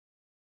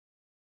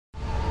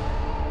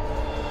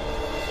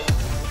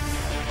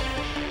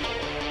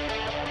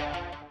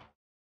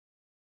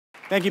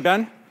Thank you,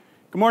 Ben.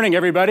 Good morning,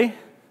 everybody.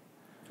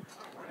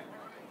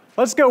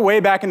 Let's go way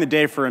back in the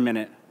day for a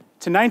minute,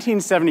 to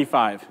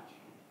 1975,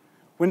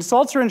 when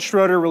Salzer and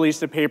Schroeder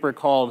released a paper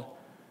called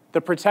The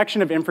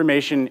Protection of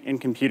Information in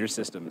Computer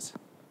Systems.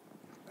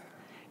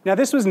 Now,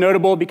 this was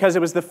notable because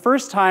it was the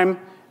first time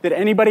that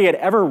anybody had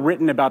ever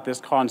written about this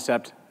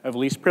concept of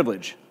least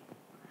privilege.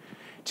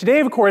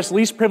 Today, of course,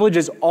 least privilege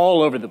is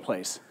all over the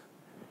place.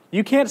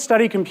 You can't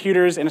study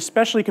computers, and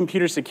especially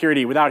computer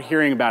security, without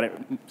hearing about it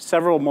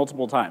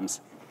multiple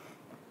times.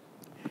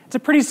 It's a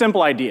pretty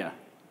simple idea.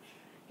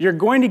 You're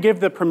going to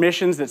give the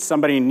permissions that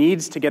somebody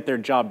needs to get their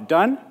job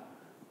done,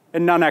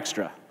 and none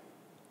extra.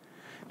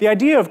 The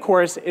idea, of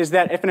course, is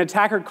that if an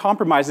attacker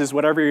compromises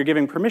whatever you're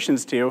giving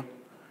permissions to,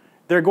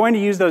 they're going to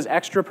use those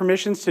extra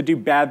permissions to do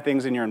bad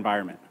things in your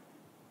environment.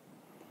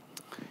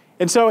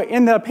 And so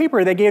in the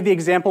paper, they gave the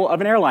example of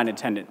an airline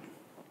attendant.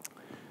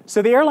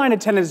 So the airline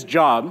attendant's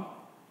job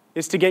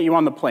is to get you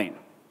on the plane.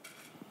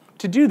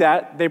 To do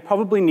that, they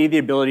probably need the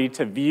ability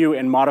to view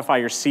and modify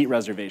your seat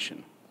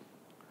reservation.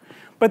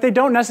 But they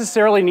don't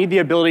necessarily need the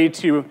ability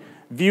to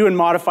view and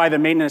modify the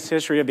maintenance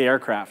history of the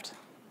aircraft.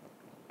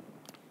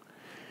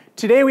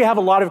 Today, we have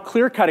a lot of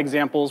clear-cut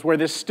examples where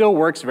this still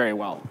works very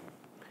well.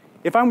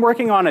 If I'm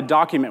working on a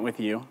document with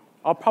you,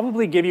 I'll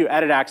probably give you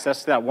edit access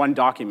to that one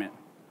document.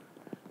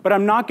 But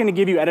I'm not going to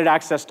give you edit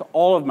access to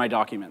all of my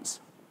documents.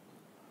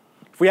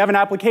 If we have an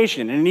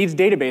application and it needs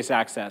database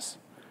access,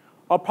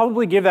 I'll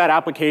probably give that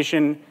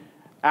application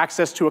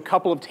access to a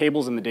couple of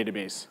tables in the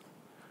database.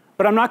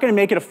 But I'm not going to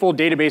make it a full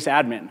database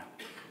admin.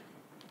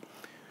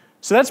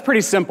 So that's pretty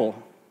simple.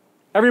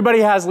 Everybody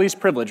has least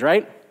privilege,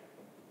 right?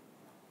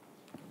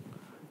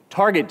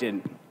 Target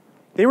didn't.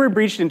 They were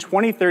breached in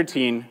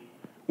 2013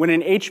 when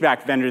an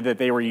HVAC vendor that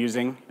they were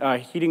using,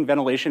 heating,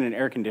 ventilation, and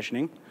air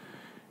conditioning,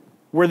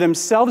 were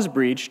themselves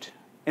breached,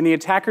 and the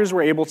attackers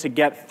were able to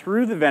get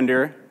through the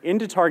vendor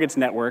into Target's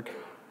network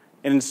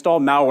and install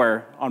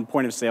malware on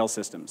point-of-sale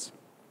systems.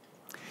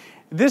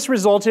 This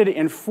resulted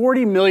in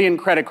 40 million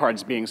credit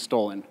cards being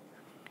stolen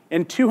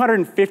and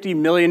 $250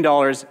 million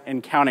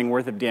and counting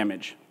worth of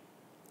damage.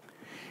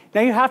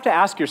 Now you have to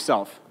ask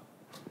yourself,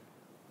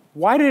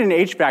 why did an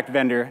HVAC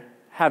vendor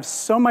have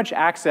so much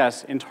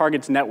access in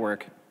Target's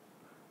network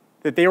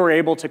that they were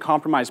able to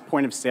compromise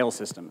point-of-sale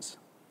systems?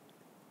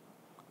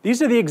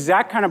 These are the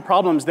exact kind of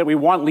problems that we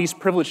want least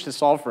privilege to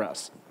solve for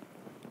us.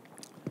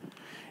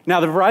 Now,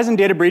 the Verizon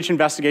Data Breach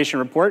Investigation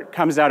Report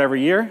comes out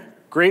every year,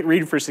 great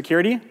read for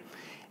security,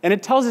 and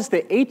it tells us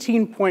that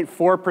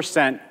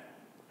 18.4%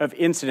 of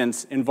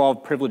incidents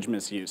involve privilege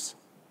misuse.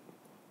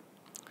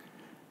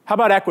 How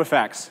about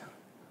Equifax?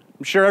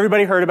 I'm sure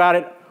everybody heard about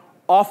it.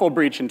 Awful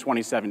breach in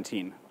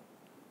 2017.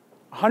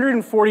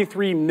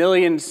 143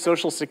 million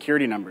social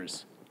security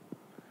numbers.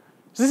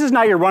 So this is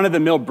not your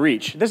run-of-the-mill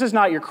breach. This is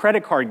not your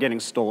credit card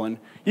getting stolen.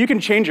 You can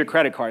change your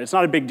credit card. It's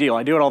not a big deal.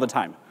 I do it all the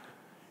time.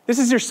 This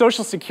is your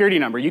social security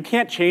number. You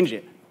can't change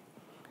it.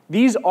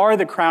 These are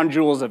the crown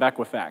jewels of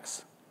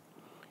Equifax.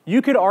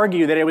 You could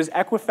argue that it was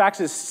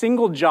Equifax's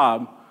single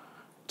job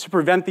to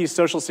prevent these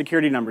social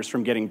security numbers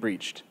from getting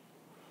breached.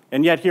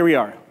 And yet, here we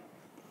are.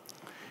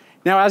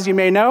 Now, as you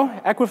may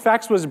know,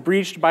 Equifax was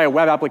breached by a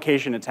web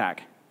application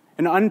attack,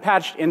 an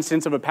unpatched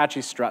instance of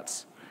Apache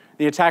Struts.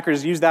 The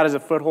attackers used that as a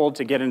foothold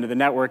to get into the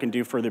network and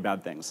do further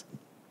bad things.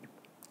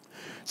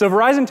 So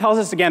Verizon tells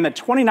us again that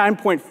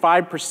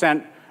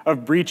 29.5%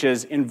 of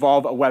breaches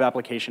involve a web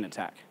application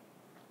attack.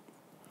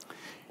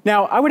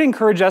 Now, I would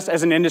encourage us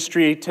as an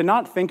industry to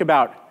not think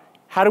about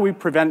how do we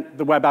prevent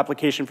the web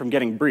application from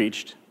getting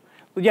breached.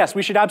 Yes,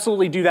 we should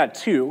absolutely do that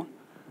too,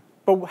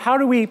 but how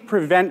do we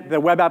prevent the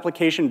web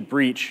application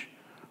breach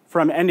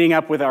from ending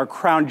up with our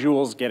crown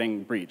jewels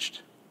getting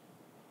breached?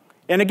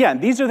 And again,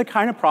 these are the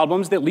kind of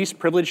problems that least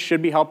privilege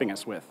should be helping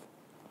us with.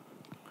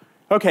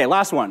 Okay,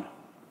 last one.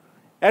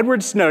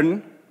 Edward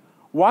Snowden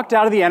walked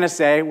out of the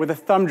NSA with a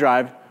thumb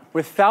drive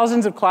with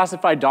thousands of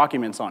classified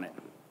documents on it.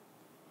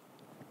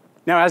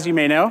 Now, as you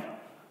may know,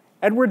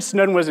 Edward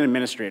Snowden was an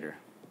administrator.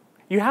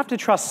 You have to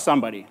trust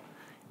somebody.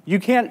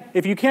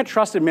 If you can't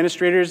trust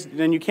administrators,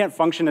 then you can't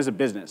function as a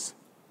business.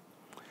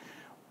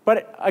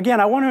 But again,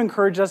 I want to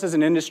encourage us as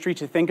an industry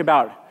to think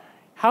about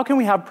how can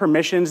we have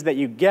permissions that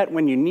you get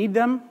when you need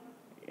them,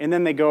 and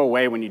then they go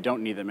away when you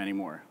don't need them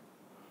anymore.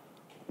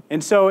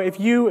 And so if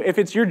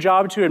it's your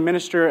job to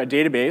administer a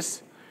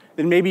database,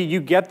 then maybe you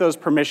get those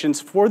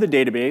permissions for the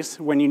database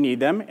when you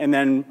need them, and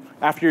then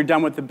after you're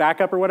done with the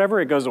backup or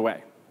whatever, it goes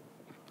away.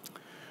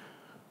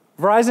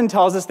 Verizon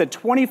tells us that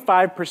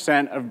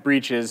 25% of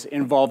breaches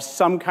involve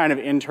some kind of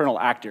internal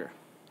actor.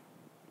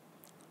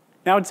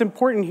 Now, it's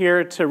important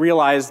here to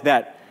realize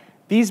that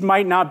these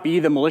might not be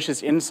the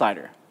malicious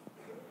insider.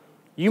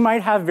 You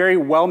might have very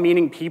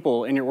well-meaning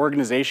people in your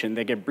organization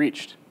that get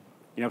breached.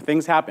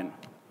 Things happen.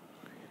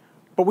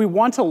 But we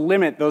want to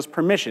limit those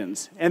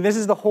permissions, and this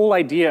is the whole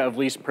idea of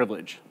least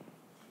privilege.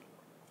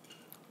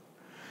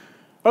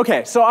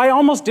 Okay, so I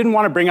almost didn't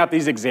want to bring up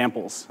these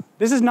examples.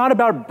 This is not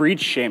about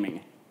breach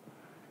shaming.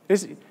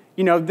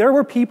 There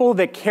were people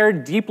that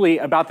cared deeply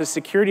about the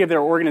security of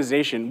their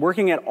organization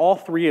working at all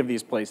three of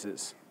these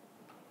places.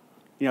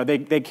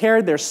 They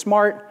care, they're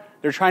smart,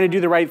 they're trying to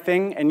do the right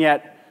thing, and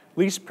yet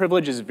least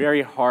privilege is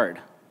very hard.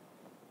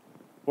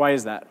 Why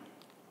is that?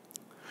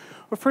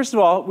 Well, first of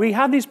all, we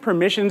have these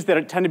permissions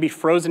that tend to be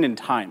frozen in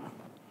time.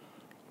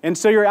 And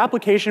so your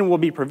application will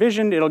be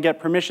provisioned, it'll get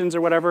permissions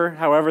or whatever,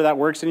 however that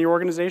works in your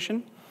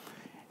organization.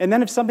 And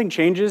then if something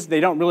changes, they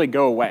don't really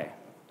go away.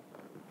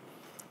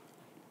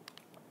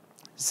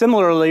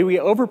 Similarly, we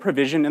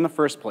over-provision in the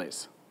first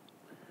place.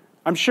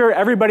 I'm sure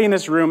everybody in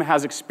this room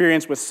has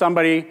experience with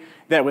somebody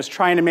that was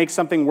trying to make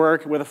something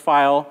work with a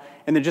file,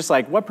 and they're just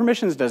like, what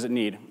permissions does it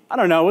need? I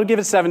don't know, we'll give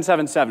it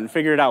 777,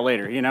 figure it out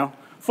later,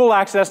 Full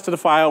access to the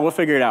file, we'll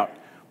figure it out.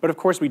 But of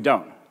course we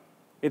don't.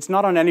 It's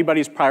not on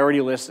anybody's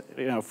priority list,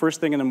 first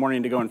thing in the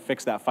morning to go and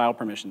fix that file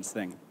permissions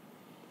thing.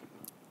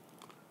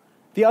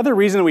 The other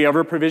reason we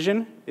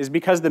over-provision is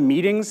because the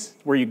meetings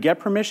where you get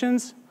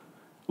permissions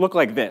look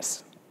like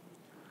this.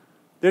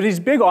 They're these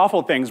big,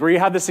 awful things where you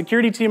have the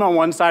security team on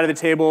one side of the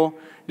table,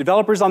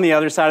 developers on the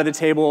other side of the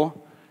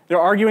table, they're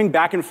arguing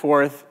back and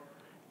forth.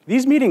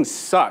 These meetings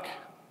suck.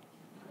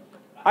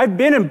 I've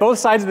been in both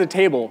sides of the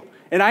table,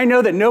 and I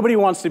know that nobody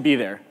wants to be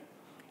there.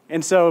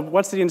 And so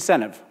what's the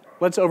incentive?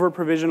 Let's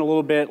over-provision a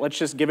little bit, let's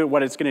just give it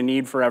what it's going to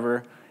need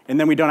forever, and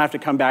then we don't have to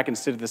come back and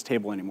sit at this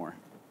table anymore.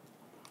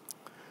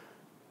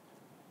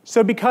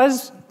 So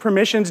because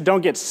permissions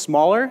don't get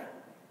smaller,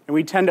 and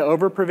we tend to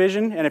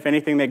over-provision, and if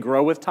anything, they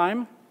grow with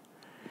time,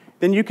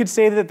 then you could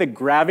say that the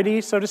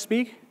gravity, so to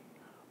speak,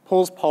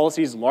 pulls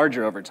policies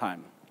larger over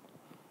time,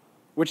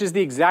 which is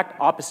the exact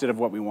opposite of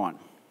what we want.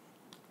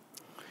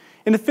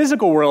 In the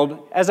physical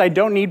world, as I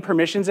don't need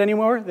permissions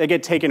anymore, they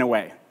get taken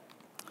away.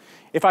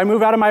 If I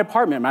move out of my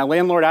apartment, my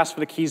landlord asks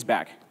for the keys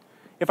back.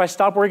 If I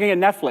stop working at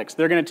Netflix,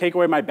 they're going to take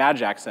away my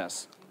badge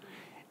access.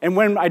 And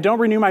when I don't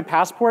renew my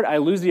passport, I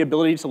lose the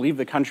ability to leave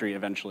the country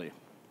eventually.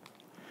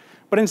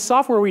 But in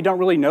software, we don't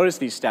really notice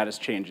these status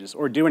changes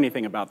or do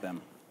anything about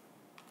them.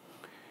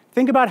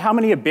 Think about how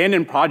many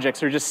abandoned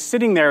projects are just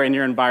sitting there in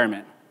your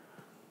environment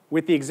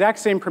with the exact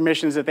same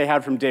permissions that they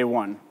had from day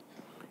one.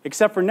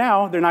 Except for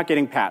now, they're not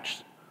getting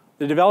patched.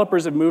 The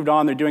developers have moved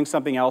on, they're doing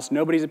something else,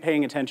 nobody's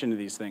paying attention to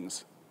these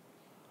things.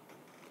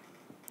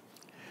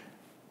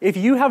 If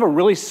you have a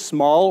really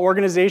small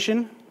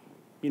organization,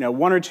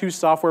 1 or 2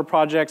 software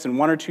projects and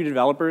 1 or 2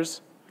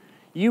 developers,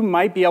 you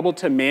might be able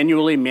to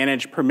manually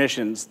manage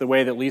permissions the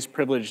way that least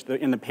privilege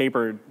in the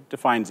paper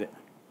defines it.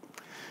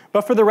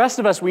 But for the rest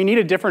of us, we need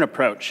a different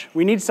approach.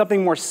 We need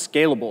something more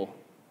scalable.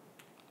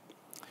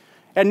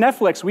 At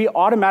Netflix, we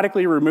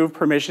automatically remove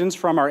permissions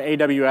from our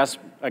AWS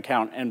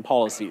account and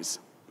policies.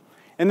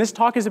 And this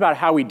talk is about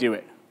how we do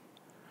it.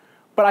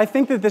 But I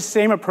think that this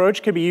same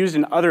approach could be used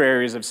in other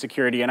areas of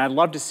security, and I'd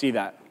love to see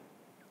that.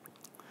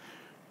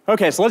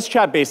 Okay, so let's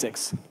chat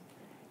basics.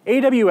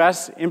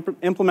 AWS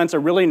implements a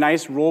really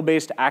nice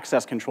role-based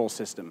access control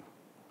system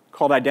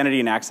called Identity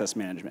and Access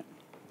Management.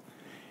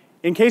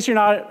 In case you're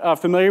not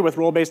familiar with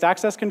role-based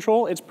access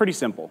control, it's pretty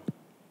simple.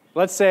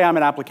 Let's say I'm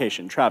an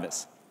application,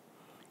 Travis,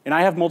 and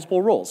I have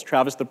multiple roles,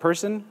 Travis the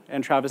person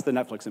and Travis the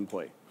Netflix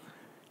employee.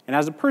 And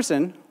as a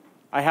person,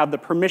 I have the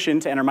permission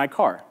to enter my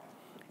car.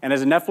 And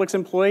as a Netflix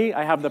employee,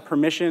 I have the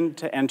permission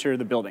to enter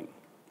the building.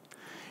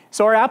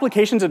 So our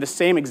applications are the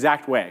same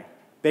exact way.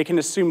 They can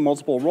assume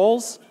multiple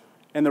roles,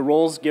 and the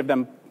roles give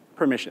them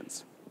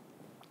permissions.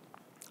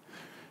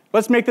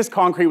 Let's make this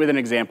concrete with an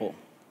example.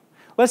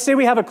 Let's say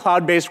we have a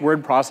cloud-based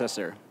word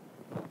processor.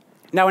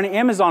 Now in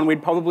Amazon,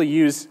 we'd probably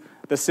use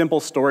the simple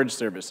storage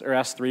service, or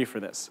S3, for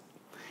this.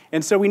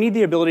 And so we need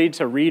the ability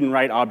to read and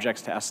write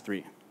objects to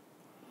S3.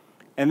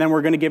 And then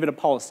we're going to give it a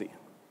policy.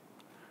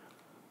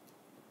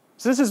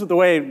 So this is the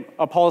way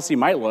a policy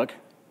might look.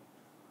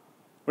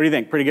 What do you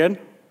think? Pretty good?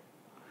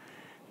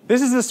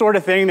 This is the sort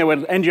of thing that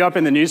would end you up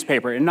in the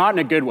newspaper, and not in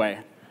a good way.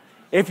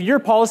 If your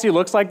policy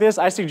looks like this,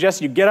 I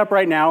suggest you get up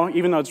right now,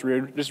 even though it's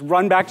rude, just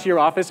run back to your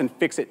office and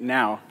fix it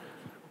now.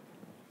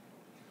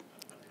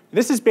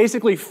 This is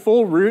basically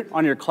full root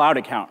on your cloud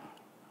account,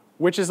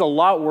 which is a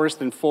lot worse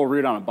than full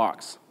root on a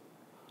box.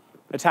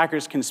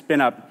 Attackers can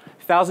spin up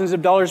thousands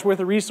of dollars worth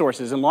of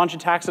resources and launch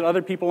attacks at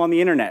other people on the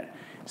internet,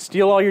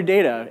 steal all your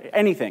data,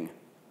 anything.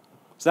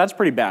 So that's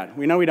pretty bad.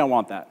 We know we don't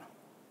want that.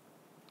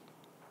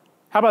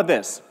 How about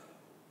this?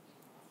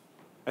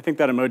 I think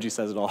that emoji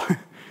says it all.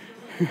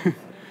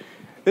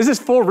 This is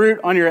full root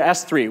on your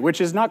S3, which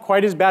is not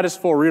quite as bad as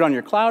full root on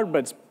your cloud, but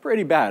it's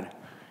pretty bad.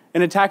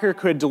 An attacker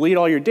could delete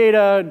all your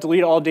data,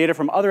 delete all data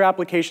from other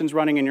applications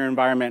running in your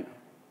environment.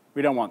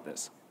 We don't want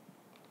this.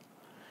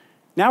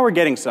 Now we're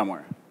getting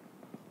somewhere.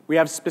 We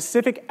have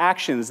specific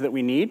actions that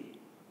we need,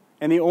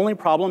 and the only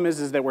problem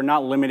is that we're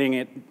not limiting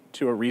it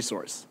to a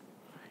resource.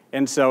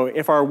 And so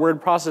if our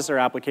word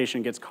processor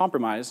application gets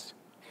compromised,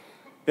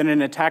 then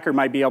an attacker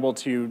might be able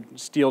to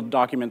steal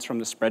documents from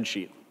the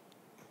spreadsheet.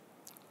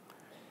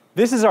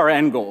 This is our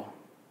end goal.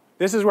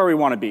 This is where we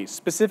want to be.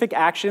 Specific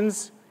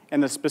actions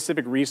and the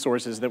specific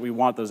resources that we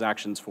want those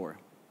actions for.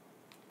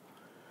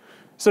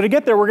 So to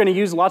get there, we're going to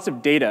use lots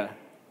of data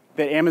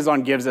that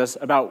Amazon gives us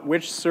about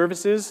which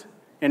services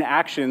and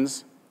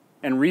actions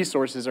and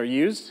resources are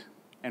used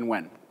and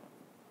when.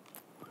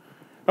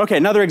 Okay,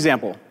 another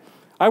example.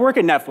 I work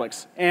at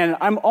Netflix, and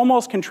I'm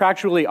almost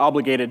contractually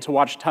obligated to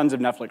watch tons of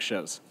Netflix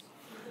shows.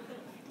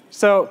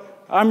 So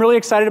I'm really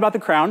excited about The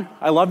Crown.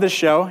 I love this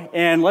show,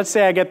 and let's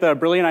say I get the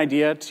brilliant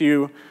idea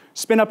to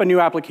spin up a new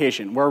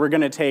application where we're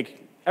going to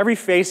take every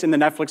face in the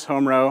Netflix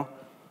home row,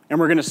 and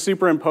we're going to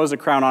superimpose a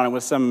crown on it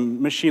with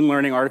some machine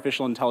learning,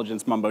 artificial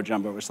intelligence mumbo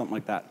jumbo or something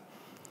like that.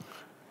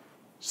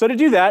 So to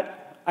do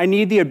that, I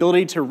need the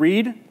ability to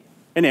read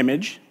an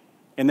image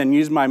and then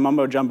use my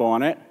mumbo jumbo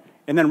on it,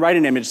 and then write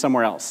an image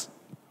somewhere else.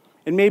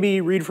 And maybe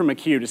read from a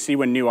queue to see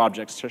when new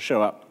objects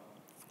show up.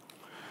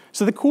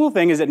 So the cool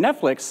thing is at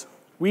Netflix,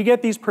 we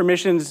get these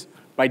permissions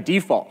by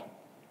default.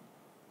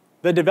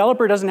 The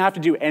developer doesn't have to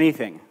do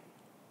anything.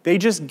 They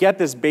just get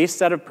this base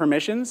set of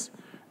permissions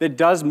that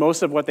does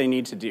most of what they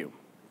need to do.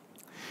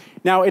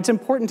 Now, it's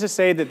important to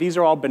say that these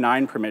are all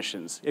benign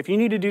permissions. If you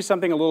need to do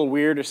something a little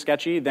weird or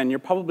sketchy, then you're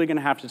probably going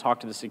to have to talk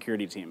to the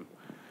security team.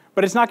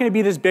 But it's not going to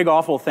be this big,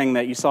 awful thing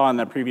that you saw on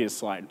the previous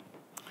slide.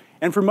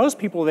 And for most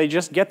people, they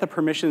just get the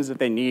permissions that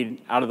they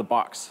need out of the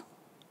box.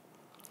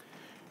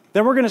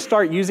 Then we're going to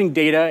start using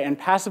data and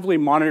passively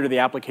monitor the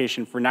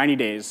application for 90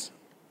 days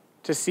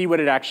to see what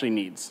it actually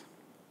needs.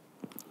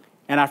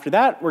 And after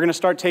that, we're going to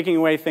start taking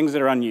away things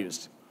that are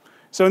unused.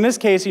 So in this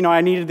case,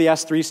 I needed the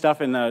S3 stuff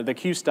and the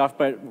Q stuff,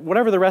 but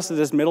whatever the rest of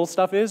this middle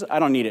stuff is, I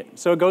don't need it.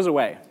 So it goes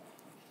away.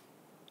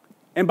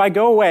 And by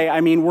go away,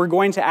 I mean we're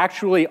going to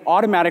actually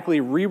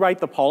automatically rewrite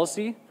the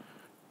policy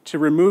to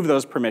remove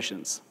those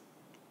permissions.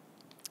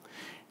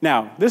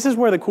 Now, this is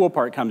where the cool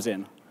part comes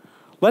in.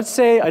 Let's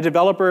say a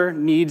developer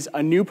needs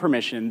a new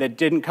permission that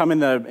didn't come in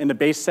the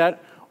base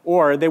set,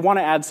 or they want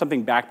to add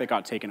something back that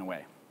got taken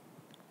away.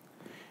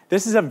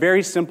 This is a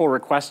very simple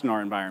request in our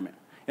environment.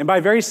 And by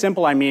very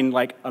simple, I mean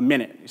like a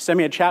minute. You send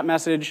me a chat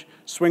message,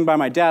 swing by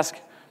my desk,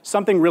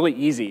 something really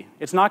easy.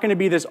 It's not going to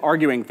be this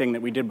arguing thing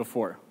that we did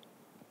before.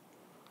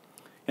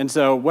 And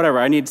so whatever,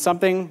 I need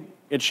something,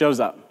 it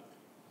shows up.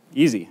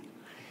 Easy.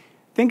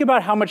 Think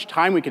about how much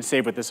time we could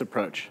save with this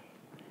approach.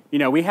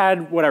 We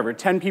had,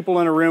 10 people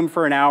in a room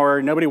for an hour,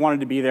 nobody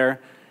wanted to be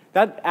there.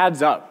 That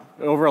adds up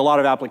over a lot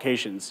of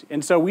applications.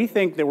 And so we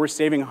think that we're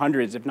saving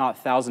hundreds, if not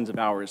thousands of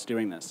hours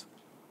doing this.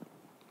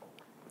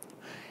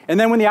 And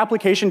then when the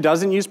application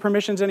doesn't use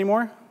permissions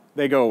anymore,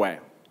 they go away.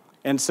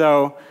 And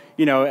so,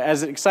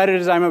 as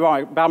excited as I'm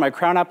about my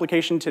Crown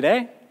application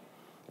today,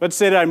 let's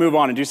say that I move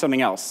on and do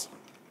something else.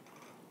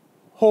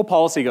 Whole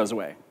policy goes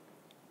away.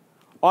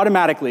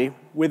 Automatically,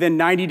 within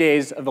 90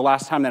 days of the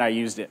last time that I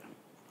used it.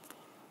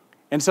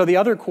 And so the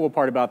other cool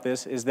part about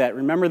this is that,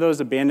 remember those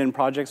abandoned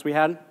projects we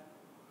had?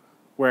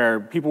 Where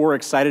people were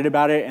excited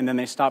about it, and then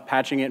they stopped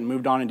patching it and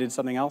moved on and did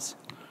something else?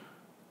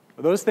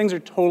 Well, those things are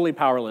totally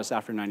powerless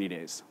after 90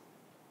 days.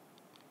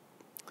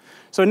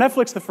 So at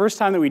Netflix, the first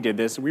time that we did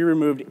this, we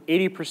removed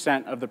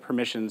 80% of the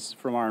permissions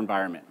from our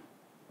environment.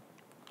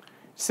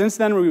 Since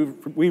then,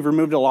 we've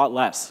removed a lot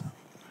less,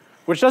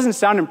 which doesn't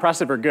sound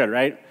impressive or good,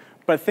 right?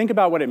 But think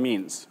about what it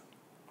means.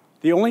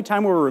 The only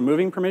time we're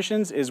removing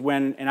permissions is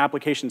when an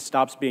application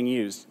stops being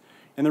used.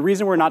 And the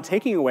reason we're not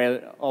taking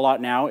away a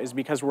lot now is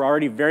because we're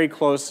already very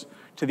close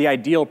to the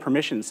ideal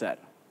permission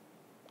set.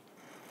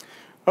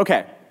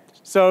 Okay,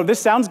 so this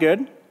sounds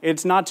good.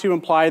 It's not to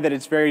imply that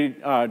it's very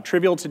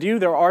trivial to do.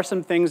 There are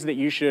some things that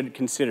you should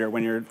consider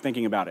when you're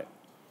thinking about it.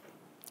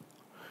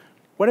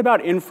 What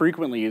about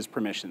infrequently used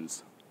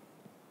permissions?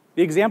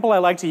 The example I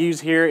like to use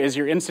here is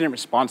your incident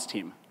response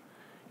team.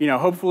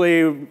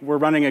 Hopefully we're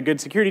running a good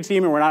security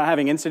team and we're not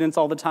having incidents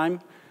all the time.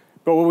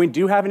 But when we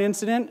do have an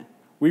incident,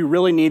 we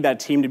really need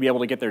that team to be able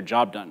to get their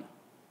job done.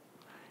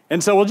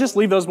 And so we'll just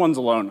leave those ones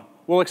alone.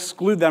 We'll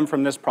exclude them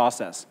from this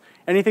process.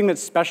 Anything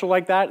that's special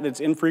like that, that's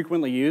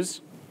infrequently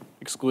used,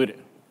 exclude it.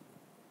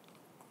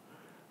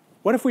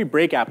 What if we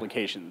break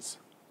applications?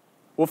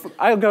 Well,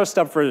 I'll go a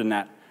step further than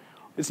that.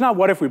 It's not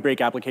what if we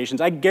break applications.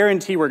 I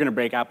guarantee we're going to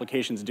break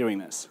applications doing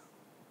this.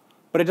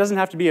 But it doesn't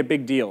have to be a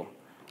big deal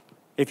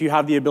if you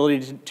have the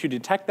ability to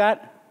detect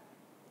that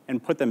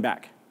and put them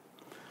back.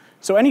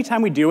 So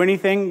anytime we do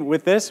anything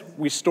with this,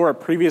 we store a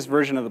previous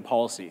version of the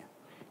policy.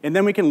 And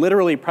then we can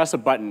literally press a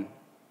button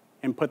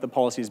and put the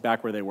policies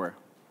back where they were.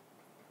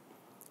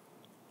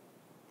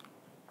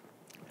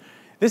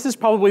 This is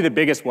probably the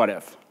biggest what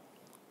if.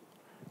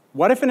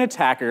 What if an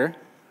attacker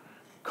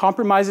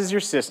compromises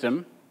your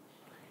system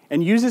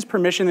and uses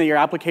permission that your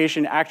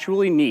application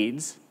actually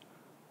needs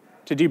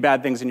to do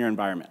bad things in your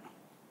environment?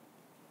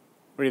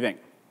 What do you think?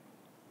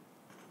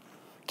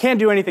 Can't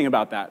do anything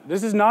about that.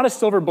 This is not a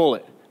silver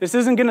bullet. This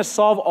isn't going to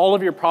solve all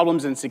of your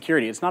problems in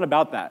security. It's not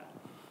about that.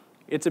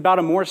 It's about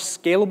a more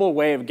scalable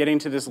way of getting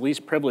to this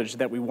least privilege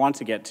that we want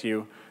to get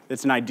to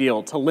that's an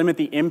ideal to limit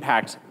the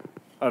impact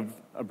of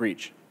a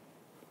breach.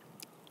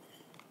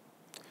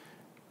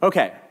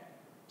 Okay,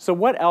 so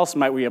what else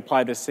might we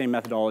apply this same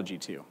methodology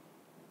to?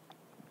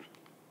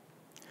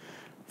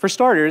 For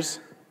starters,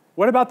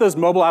 what about those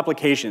mobile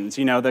applications,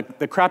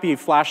 the crappy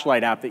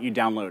flashlight app that you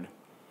download?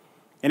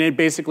 And it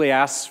basically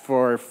asks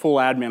for full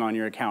admin on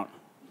your account.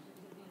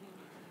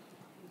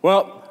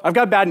 Well, I've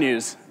got bad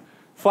news.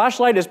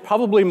 Flashlight is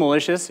probably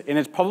malicious, and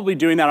it's probably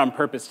doing that on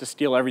purpose to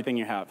steal everything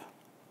you have.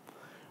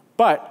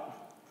 But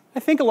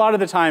I think a lot of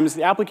the times,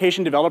 the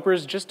application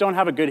developers just don't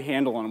have a good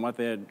handle on what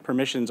the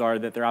permissions are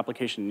that their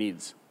application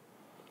needs.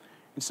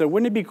 And so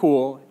wouldn't it be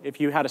cool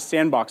if you had a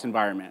sandbox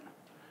environment?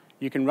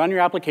 You can run your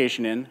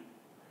application in,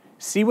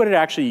 see what it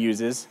actually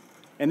uses,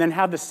 and then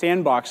have the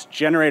sandbox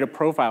generate a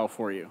profile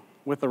for you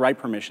with the right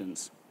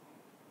permissions.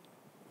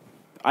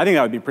 I think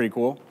that would be pretty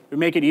cool. It would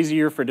make it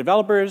easier for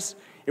developers.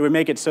 It would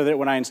make it so that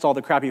when I install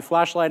the crappy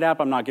Flashlight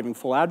app, I'm not giving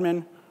full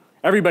admin.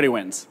 Everybody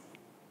wins.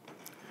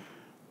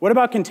 What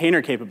about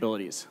container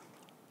capabilities?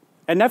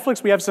 At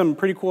Netflix, we have some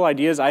pretty cool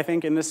ideas, I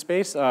think, in this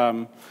space.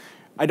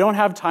 I don't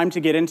have time to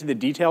get into the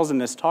details in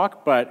this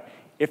talk, but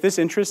if this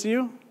interests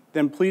you,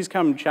 then please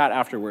come chat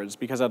afterwards,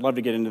 because I'd love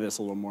to get into this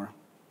a little more.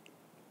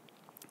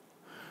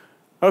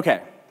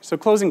 OK, so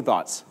closing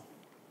thoughts.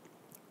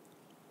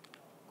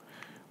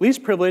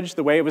 Least privilege,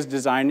 the way it was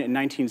designed in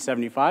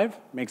 1975,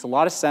 makes a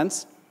lot of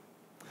sense,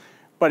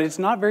 but it's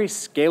not very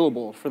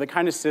scalable for the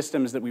kind of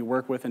systems that we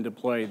work with and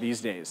deploy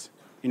these days.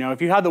 You know,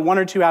 if you have the 1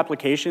 or 2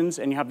 applications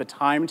and you have the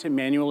time to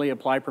manually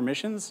apply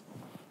permissions,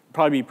 it'd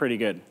probably be pretty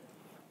good.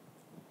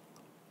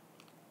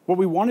 What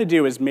we want to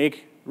do is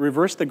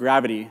reverse the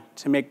gravity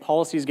to make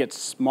policies get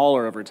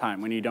smaller over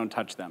time when you don't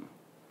touch them.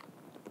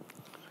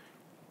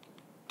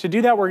 To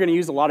do that, we're going to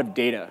use a lot of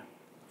data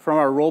from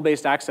our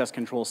role-based access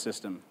control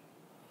system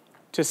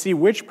to see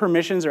which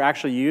permissions are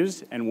actually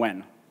used and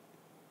when.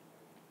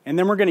 And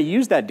then we're going to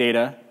use that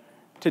data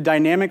to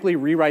dynamically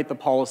rewrite the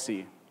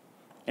policy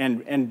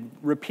and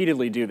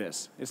repeatedly do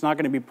this. It's not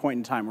going to be point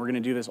in time. We're going to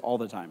do this all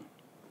the time.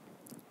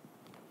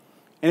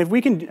 And if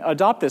we can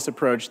adopt this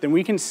approach, then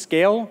we can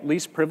scale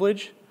least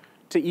privilege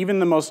to even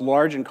the most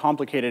large and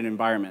complicated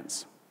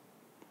environments.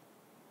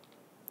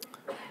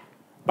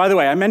 By the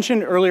way, I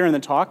mentioned earlier in the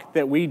talk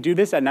that we do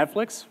this at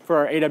Netflix for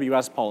our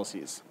AWS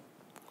policies.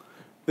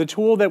 The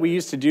tool that we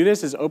use to do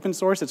this is open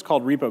source. It's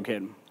called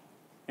RepoKid.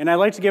 And I'd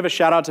like to give a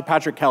shout out to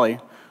Patrick Kelly,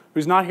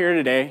 who's not here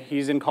today.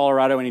 He's in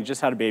Colorado, and he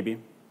just had a baby.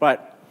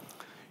 But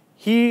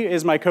he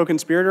is my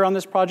co-conspirator on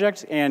this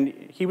project, and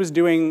he was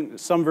doing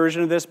some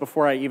version of this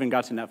before I even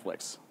got to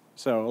Netflix.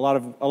 So a lot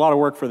of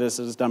work for this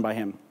is done by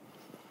him.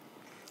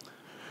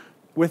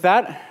 With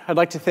that, I'd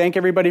like to thank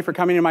everybody for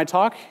coming to my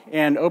talk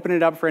and open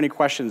it up for any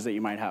questions that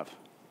you might have.